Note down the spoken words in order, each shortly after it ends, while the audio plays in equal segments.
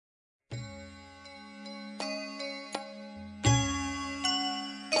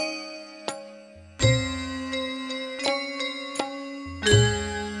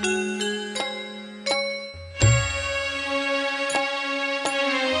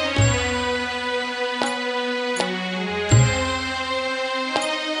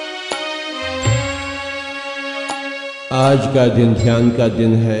आज का दिन ध्यान का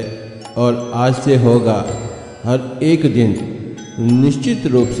दिन है और आज से होगा हर एक दिन निश्चित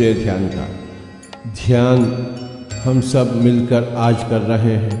रूप से ध्यान का। ध्यान हम सब मिलकर आज कर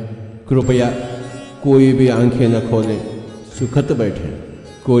रहे हैं। कृपया कोई भी आंखें न खोलें, सुखत बैठें,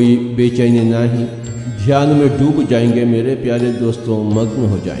 कोई बेचैनी ना ही, ध्यान में डूब जाएंगे मेरे प्यारे दोस्तों, मग्न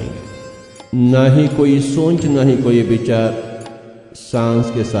हो जाएंगे। ना ही कोई सोच, ना ही कोई विचार,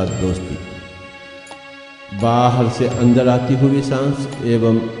 सांस के साथ दोस्ती। बाहर से अंदर आती हुई सांस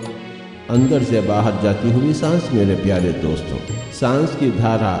एवं अंदर से बाहर जाती हुई सांस मेरे प्यारे दोस्तों। सांस की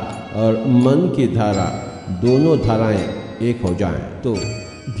धारा और मन की धारा, दोनों धाराएं एक हो जाएं तो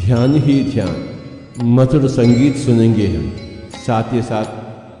ध्यान ही ध्यान। मधुर संगीत सुनेंगे हम, साथ ही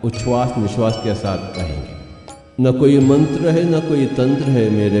साथ उच्छ्वास निश्वास के साथ रहेंगे। न कोई मंत्र है, न कोई तंत्र है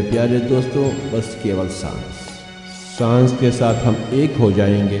मेरे प्यारे दोस्तों, बस केवल सांस। सांस के साथ हम एक हो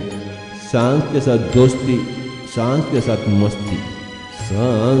जाएंगे, सांस के साथ दोस्ती, सांस के साथ मस्ती।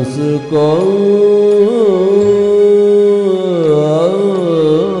 सांस को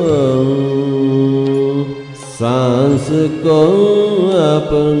सांस को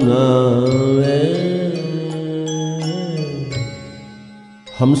अपनावे।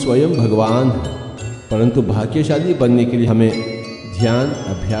 हम स्वयं भगवान हैं, परंतु भाग्यशाली बनने के लिए हमें ध्यान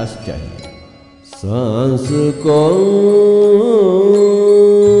अभ्यास चाहिए। सांस को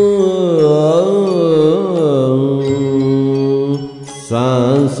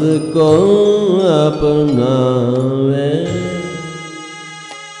सांस को अपनावे।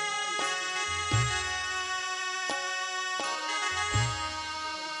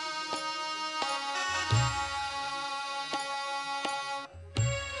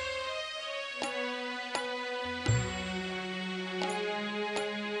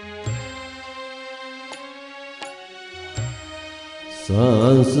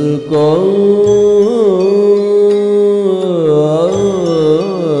 सांस को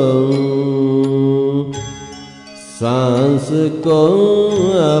सांस को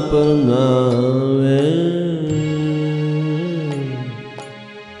अपनावे।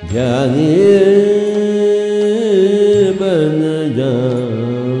 ज्ञानी बन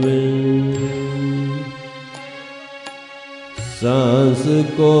जावे। सांस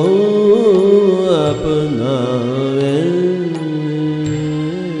को अपनावे,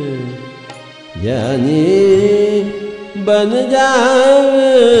 ज्ञानी बन जावे।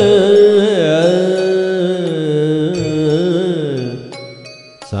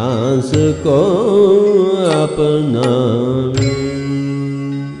 सांस को अपनावे,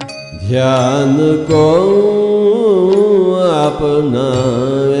 ध्यान को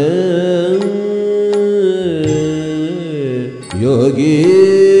अपनावे। योगी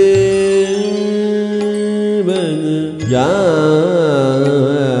बन जावे।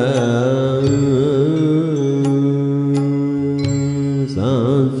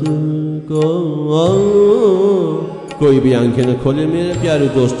 सांस को कोई भी आंखें न खोले मेरे प्यारे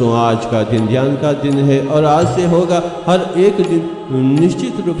दोस्तों। आज का दिन ध्यान का दिन है और आज से होगा हर एक दिन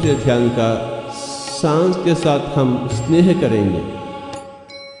निश्चित रूप से ध्यान का। सांस के साथ हम स्नेह करेंगे।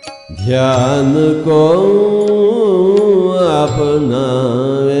 ध्यान को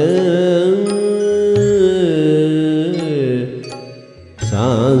अपनावे,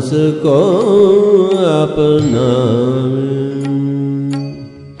 सांस को अपनावे।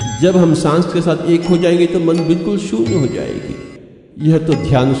 जब हम सांस के साथ एक हो जाएंगे तो मन बिल्कुल शून्य हो जाएगी। यह तो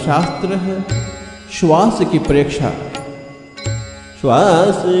ध्यान शास्त्र है। श्वास की प्रेक्षा,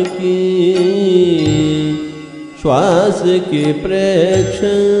 श्वास की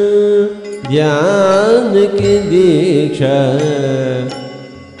प्रेक्षा, ध्यान की दीक्षा।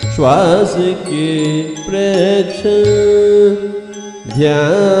 श्वास की प्रेक्षा,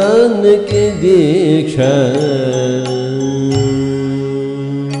 ध्यान की दीक्षा।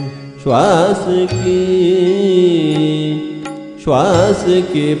 श्वास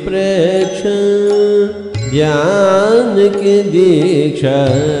की प्रेक्षा, ध्यान की दीक्षा।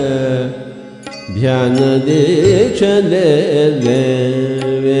 ध्यान दीक्षा ले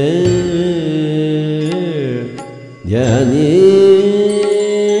लेवे, ध्यानी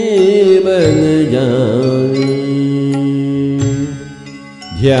बन जावे।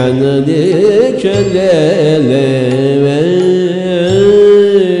 ध्यान दीक्षा ले लेवे,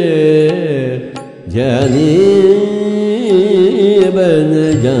 ध्यानी बन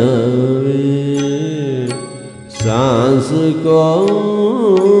जावे। सांस को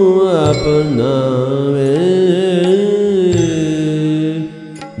अपनावे,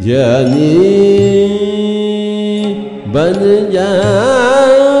 ध्यानी बन जावे।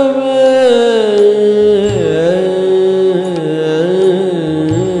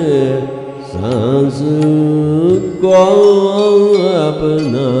 सांस को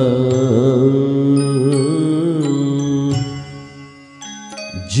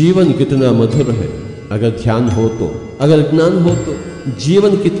जीवन कितना मधुर है अगर ध्यान हो तो, अगर ज्ञान हो तो।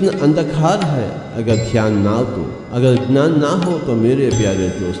 जीवन कितना अंधकार है अगर ध्यान ना हो तो, अगर ज्ञान ना हो तो। मेरे प्यारे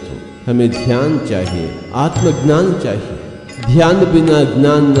दोस्तों, हमें ध्यान चाहिए, आत्मज्ञान चाहिए। ध्यान बिना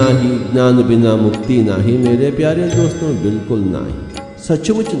ज्ञान नाही, ज्ञान बिना मुक्ति नाही। मेरे प्यारे दोस्तों, बिल्कुल नाही,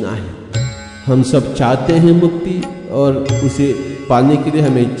 सचमुच नाही। हम सब चाहते हैं मुक्ति, और उसे पाने के लिए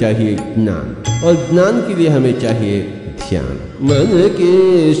हमें चाहिए ज्ञान, और ज्ञान के लिए हमें चाहिए ध्यान। मन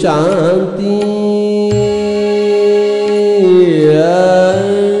की शांति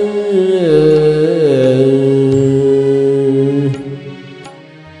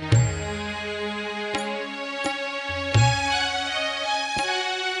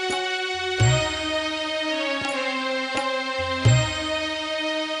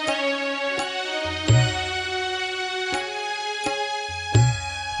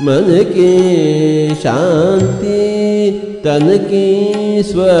मन की शांति, तन की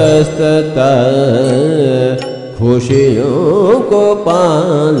स्वस्थता, खुशियों को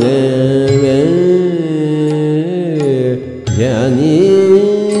पाले ज्ञानी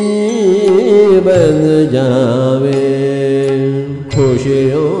बन जावे।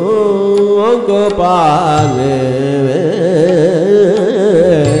 खुशियों को पाले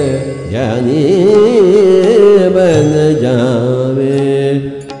ज्ञानी बन जावे।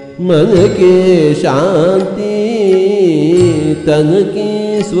 मन की शांति, तन की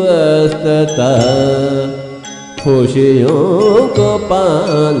स्वस्थता, खुशियों को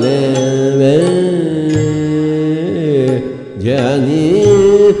पाले वे ज्ञानी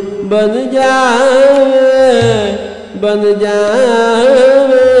बन जावे, बन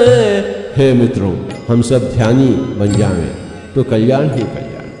जावे। हे मित्रों, हम सब ध्यानी बन जावे तो कल्याण ही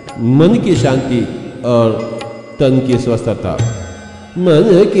कल्याण। मन की शांति और तन की स्वस्थता। मन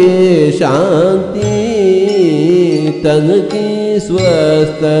की शांति, तन की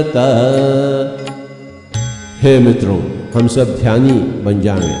स्वस्थता। हे मित्रों, हम सब ध्यानी बन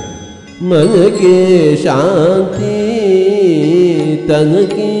जावें। मन की शांति, तन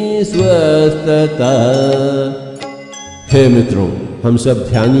की स्वस्थता। हे मित्रों, हम सब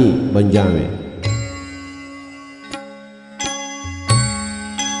ध्यानी बन जावें।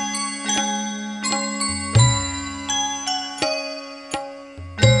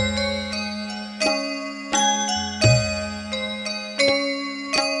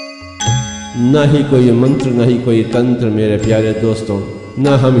 ना ही कोई मंत्र, ना ही कोई तंत्र मेरे प्यारे दोस्तों।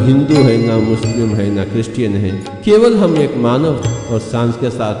 ना हम हिंदू हैं, ना मुस्लिम हैं, ना क्रिश्चियन हैं। केवल हम एक मानव और सांस के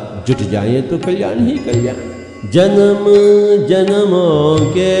साथ जुट जाएं तो कल्याण ही कल्याण। जन्म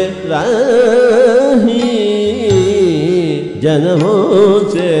जन्मों के राही, जन्मों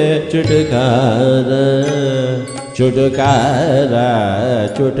से छुटकारा, छुटकारा,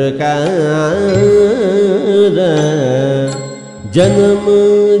 छुटकारा। जन्म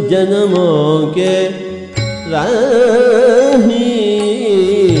जन्मों के राही,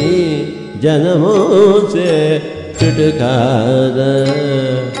 जन्मों से छुटकारा।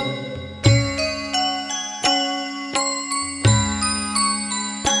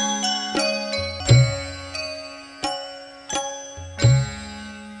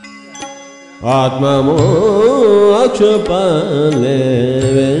 आत्मा मोक्ष पाले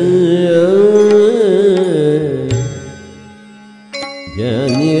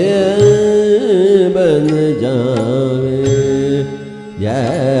ज्ञानी बन जावे।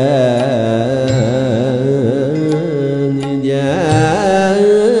 ज्ञानी ज्ञानी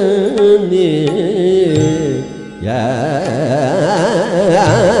ज्ञानी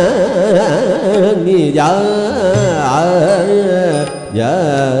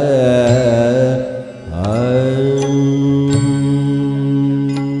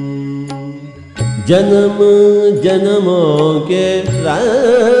जन्म जन्मों के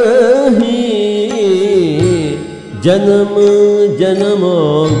राही, जन्म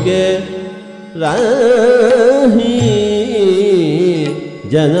जन्मों के राही,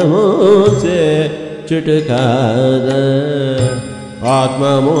 जन्मों से छुटकारा।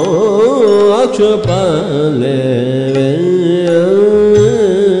 आत्मा मोक्ष पाले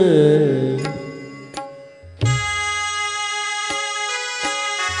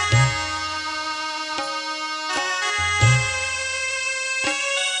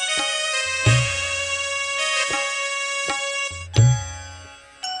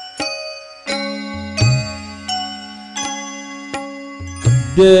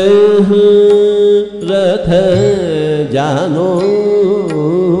देह रथ जानो,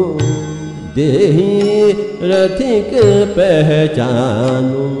 देही रथिक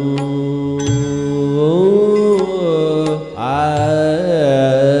पहचानो।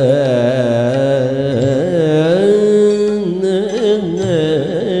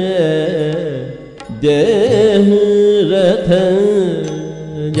 देह रथ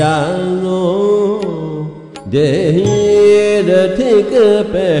जानो, देहि रथिक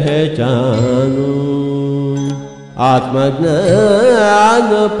पहचानो, आत्मज्ञान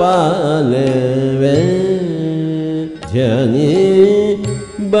पाले वे, ध्यानी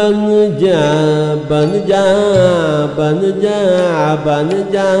बन जा बन जा बन जा बन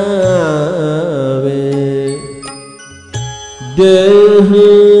जावे। देह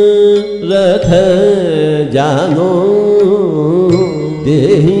रथ जानो,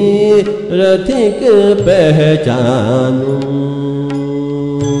 देहि रथिक पहचानो,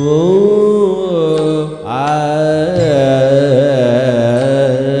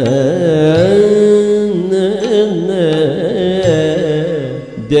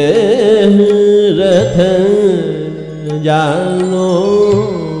 देह रथ जानो,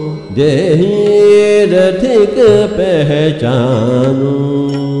 देहि रथिक पहचानो,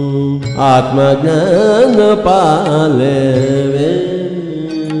 आत्मज्ञान पाले वे,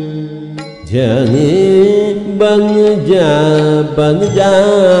 ध्यानी बन जा बन जा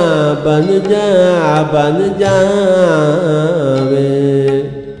बन जा बन जावे।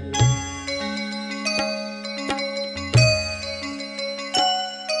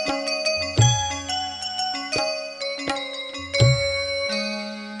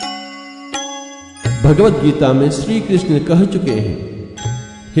 भगवत गीता में श्री कृष्ण कह चुके हैं,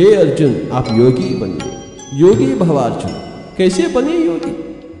 हे अर्जुन आप योगी बनिए, योगी भवार्जुन। कैसे बने योगी?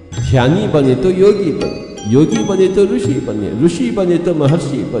 ध्यानी बने तो योगी बने, योगी बने तो ऋषि बने, ऋषि बने तो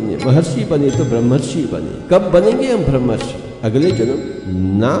महर्षि बने, महर्षि बने तो ब्रह्मर्षि बने। कब बनेंगे हम ब्रह्मर्षि? अगले जन्म?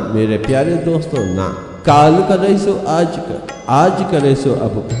 ना मेरे प्यारे दोस्तों, ना। काल करे सो आज कर, आज करे सो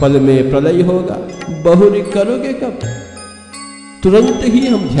अब, पल में प्रलय होगा, बहुरी करोगे कब? तुरंत ही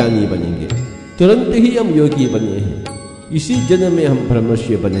हम ध्यानी बनेंगे, तुरंत ही हम योगी बने हैं। इसी जन्म में हम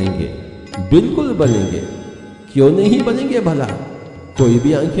ब्रह्मर्षि बनेंगे, बिल्कुल बनेंगे। क्यों नहीं बनेंगे भला? कोई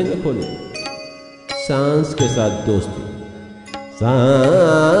भी आंखें न खोले, सांस के साथ दोस्ती।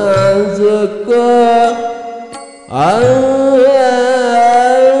 सांस को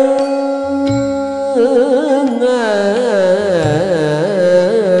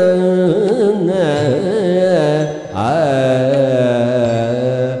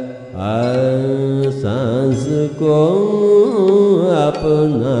सांस को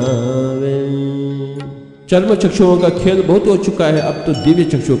अपनावे। चर्म चक्षुओं का खेल बहुत हो चुका है, अब तो दिव्य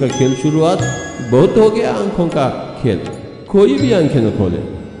चक्षुओं का खेल शुरुआत बहुत हो गया। आंखों का खेल, कोई भी आंखें न खोले।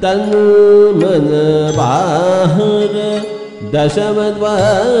 तन मन बाहर दशम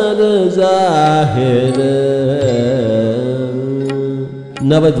द्वार जाहिर,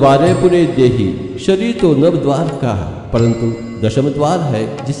 नवद्वारे पुरे देही। शरीर तो नवद्वार का है, परंतु दशम द्वार है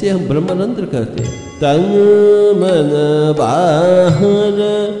जिसे हम ब्रह्मरंध्र कहते हैं। तन मन बाहर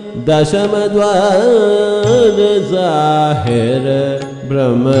दशम द्वार जाहिर,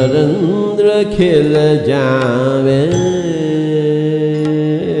 ब्रह्मरंध्र खिल जावे,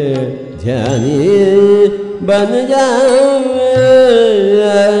 ध्यानी बन जावे।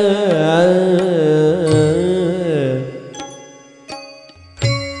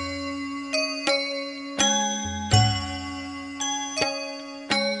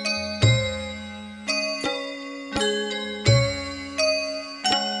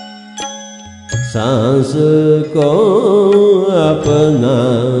 सांस को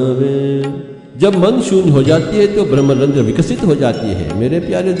अपनावे। जब मन शून्य हो जाती है तो ब्रह्मरंध्र विकसित हो जाती है मेरे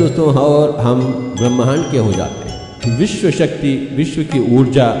प्यारे दोस्तों, और हम ब्रह्मांड के हो जाते हैं। विश्व शक्ति, विश्व की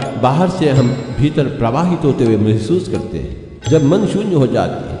ऊर्जा बाहर से हम भीतर प्रवाहित होते हुए महसूस करते हैं। जब मन शून्य हो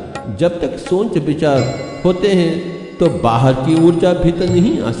जाती है, जब तक सोच विचार होते हैं तो बाहर की ऊर्जा भीतर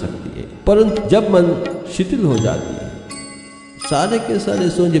नहीं आ सकती है, परंतु जब मन शिथिल हो जाती है, सारे के सारे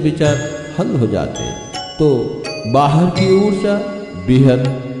सोच विचार हल हो जाते हैं, तो बाहर की ऊर्जा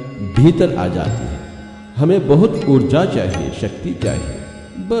भीतर आ जाती है। हमें बहुत ऊर्जा चाहिए, शक्ति चाहिए।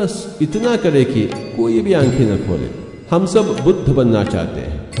 बस इतना करे कि कोई भी आंखें न खोले। हम सब बुद्ध बनना चाहते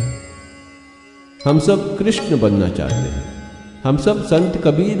हैं, हम सब कृष्ण बनना चाहते हैं, हम सब संत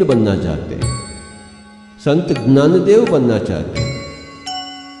कबीर बनना चाहते हैं, संत ज्ञानदेव बनना चाहते हैं,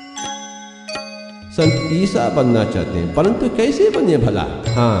 संत ईसा बनना चाहते हैं, परंतु कैसे बने भला?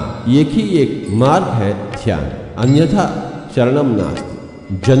 हाँ, एक ही एक मार्ग है, ध्यान, अन्यथा शरणम नास्ति।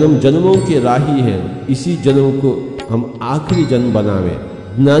 जन्म जन्मों के राही है, इसी जन्म को हम आखिरी जन्म बनावे।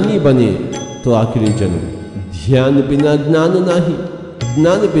 ज्ञानी बने तो आखिरी जन्म। ध्यान बिना ज्ञान नाही,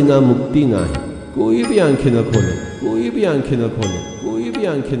 ज्ञान बिना मुक्ति नाही। कोई भी आंखें न खोले, कोई भी आंखें न खोले, कोई भी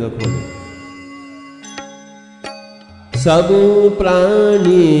आंखें न खोले। सब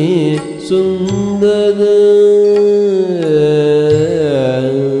प्राणी सुंदर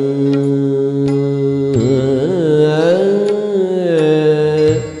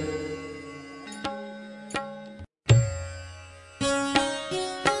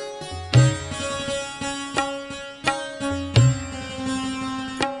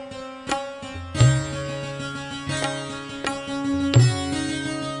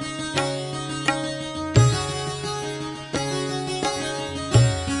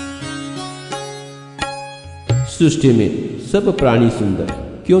सृष्टि में सब प्राणी सुंदर है,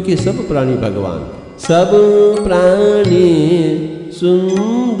 क्योंकि सब प्राणी भगवान। सब प्राणी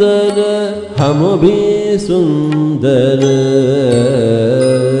सुंदर, हम भी सुंदर,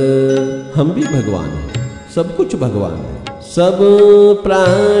 हम भी भगवान हैं, सब कुछ भगवान है। सब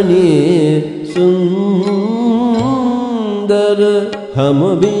प्राणी सुंदर, हम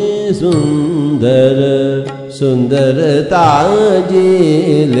भी सुंदर, सुंदरता जी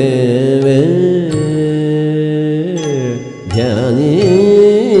लेवे ज्ञानी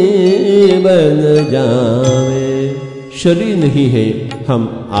बन जावे। शरीर नहीं है, हम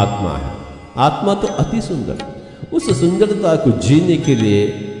आत्मा है। आत्मा तो अति सुंदर, उस सुंदरता को जीने के लिए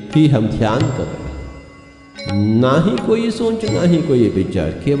ही हम ध्यान कर रहे हैं। ना ही कोई सोच, ना ही कोई विचार,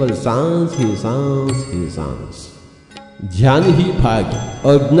 केवल सांस ही सांस ही सांस। ध्यान ही भाग्य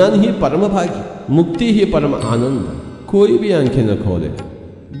और ज्ञान ही परम भाग्य, मुक्ति ही परम आनंद। कोई भी आंखें न खोले,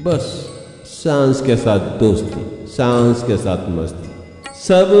 बस सांस के साथ दोस्ती, सांस के साथ मस्ती।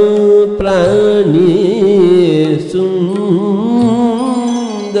 सब प्राणी सुंदर,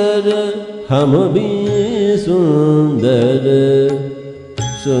 हम भी सुंदर,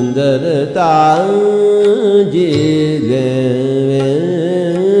 सुंदरता जी लेवे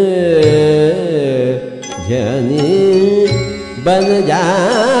ज्ञानी बन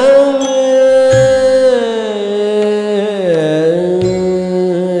जावे।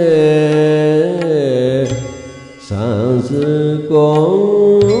 सांस को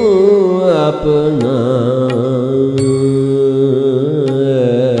अपना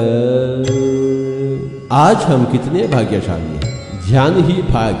आज हम कितने भाग्यशाली हैं। ध्यान ही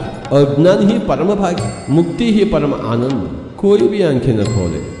भाग्य और ज्ञान ही परम भाग्य, मुक्ति ही परम आनंद। कोई भी आंखें न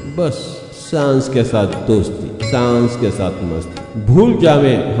खोले, बस सांस के साथ दोस्ती, सांस के साथ मस्ती। भूल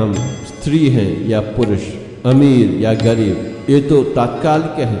जावे हम स्त्री हैं या पुरुष, अमीर या गरीब, ये तो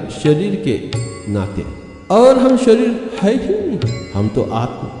तात्कालिक है शरीर के नाते, और हम शरीर है ही नहीं। हम तो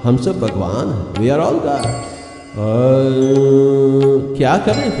आत्मा, हम सब भगवान हैं। We are all God's. क्या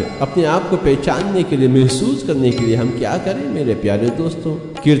करें फिर? अपने आप को पहचानने के लिए, महसूस करने के लिए हम क्या करें मेरे प्यारे दोस्तों?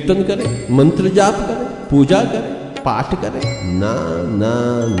 कीर्तन करें, मंत्र जाप करें, पूजा करें, पाठ करें? ना ना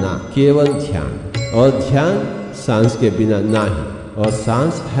ना, केवल ध्यान। और ध्यान सांस के बिना ना ही। और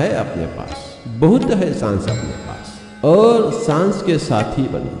सांस है अपने पास, बहुत है सांस अपने पास, और सांस के साथी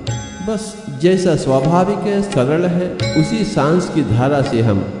बने। बस जैसा स्वाभाविक है, सरल है, उसी सांस की धारा से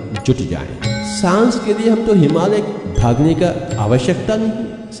हम जुट जाएं। सांस के लिए हम तो हिमालय भागने का आवश्यकता नहीं,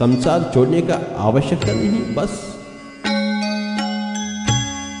 संसार छोड़ने का आवश्यकता नहीं। बस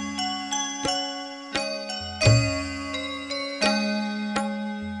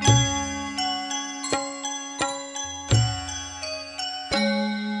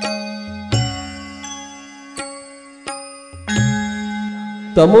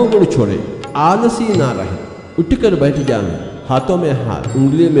तमोगुण छोड़े, आलसी ना रहे, उठकर बैठ जाएं, हाथों में हाथ,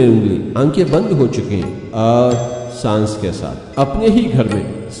 उंगली में उंगली, आंखें बंद हो चुकी हैं, और सांस के साथ अपने ही घर में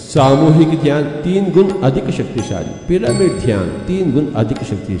सामूहिक ध्यान 3 गुण अधिक शक्तिशाली, पिरामिड ध्यान 3 गुण अधिक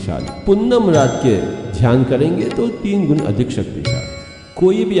शक्तिशाली, पूनम रात के ध्यान करेंगे तो 3 गुण अधिक शक्तिशाली।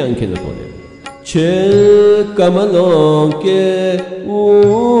 कोई भी आंखें न खोले। 6 कमलों के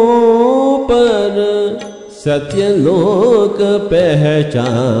ऊपर सत्यलोक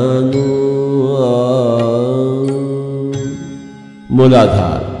पहचानो।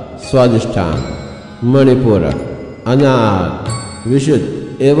 मूलाधार, स्वादिष्ठान, मणिपूरक, अनाद, विशुद्ध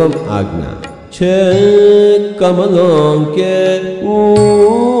एवं आज्ञा। 6 कमलों के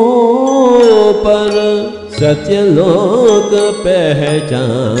ऊपर सत्यलोक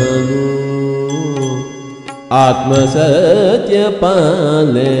पहचानो। आत्म सत्य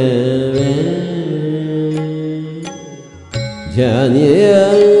पाले ज्ञानी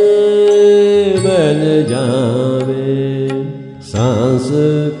बन जावे। सांस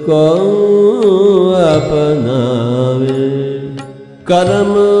को अपनावे।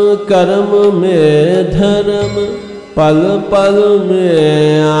 कर्म कर्म में धर्म, पल पल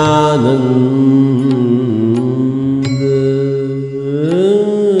में आनंद।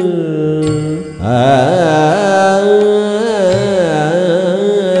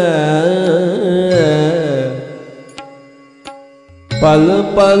 पल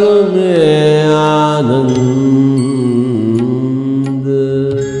पल में आनंद।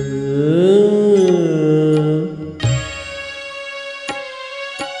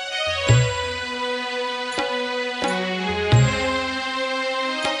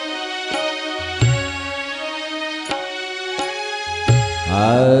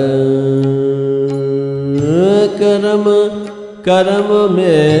 कर्म कर्म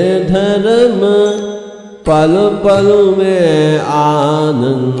में धर्म, पल पल में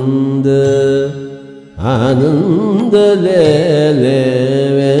आनंद। आनंद ले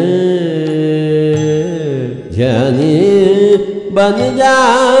लेवे, ज्ञानी बन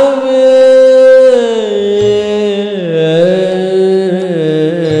जावे,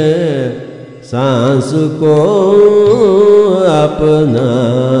 सांस को अपनावे।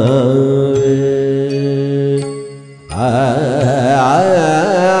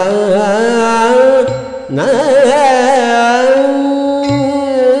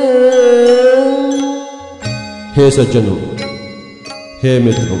 हे सज्जनों, हे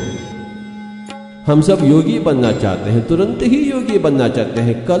मित्रों, हम सब योगी बनना चाहते हैं, तुरंत ही योगी बनना चाहते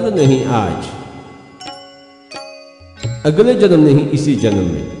हैं, कल नहीं आज, अगले जन्म नहीं इसी जन्म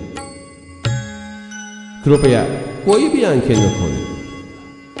में। कृपया कोई भी आंखें न खोलें।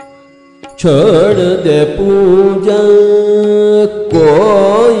 छोड़ दे पूजा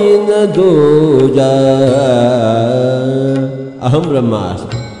कोई न दूजा, अहम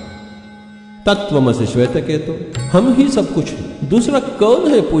ब्रह्मास्मि तत्त्वमसि श्वेतकेतो। हम ही सब कुछ है, दूसरा कौन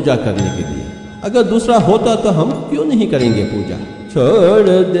है पूजा करने के लिए? अगर दूसरा होता तो हम क्यों नहीं करेंगे पूजा? छोड़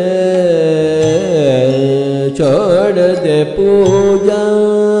दे पूजा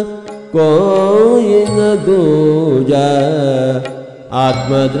कोई न दूजा,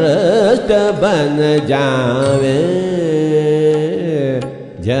 आत्मदृष्ट बन जावे,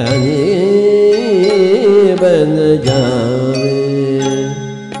 ज्ञानी बन जावे,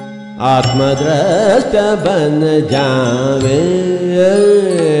 आत्मदृष्ट बन जावे।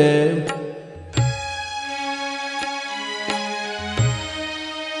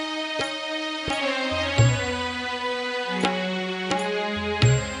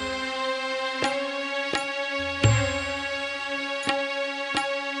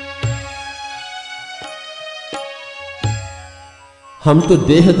 हम तो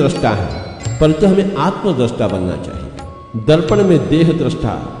देह दृष्टा हैं, परंतु हमें आत्मदृष्टा बनना चाहिए। दर्पण में देह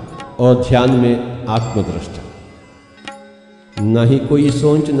दृष्टा और ध्यान में आत्मदृष्टा। न ही कोई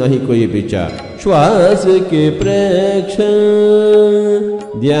सोच, न ही कोई विचार। श्वास के प्रेक्षण,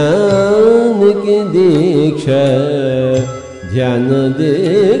 ध्यान की दीक्षा, ध्यान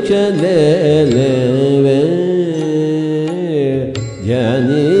दीक्षा ले लेवे,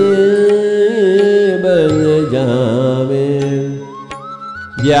 ज्ञानी बन जावे,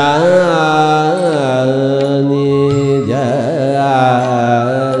 ज्ञानी ज्ञानी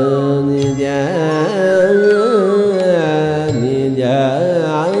ज्ञानी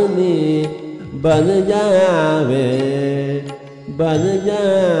ज्ञानी बन जावे, बन जा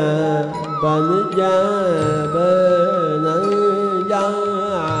बन जा बन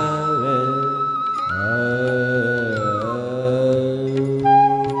जावे।